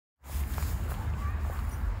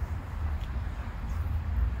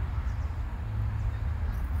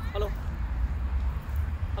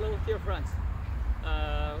dear friends,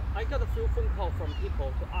 I got a few phone calls from people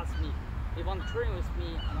to ask me they want to train with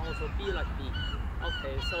me and also be like me.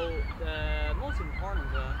 Okay, so the most important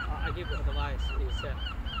I give you advice is so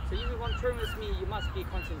if you want to train with me, you must be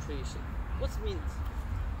concentration. What it means?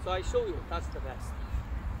 So I show you, that's the best.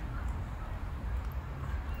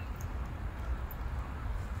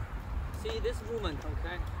 See this movement,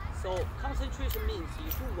 okay? So concentration means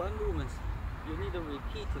you do one movement, you need to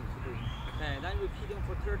repeating to do. Okay, then repeating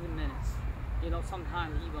for 30 minutes. You know,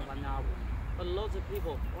 sometimes even 1 hour. But lots of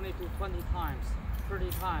people only do 20 times, 30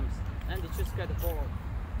 times, and they just get bored.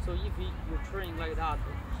 So if you train like that,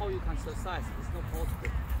 how you can success is not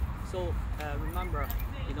possible. So remember,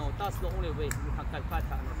 you know, that's the only way you can get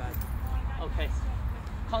better and better. Okay,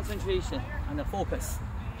 concentration and focus.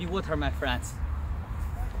 Be water, my friends.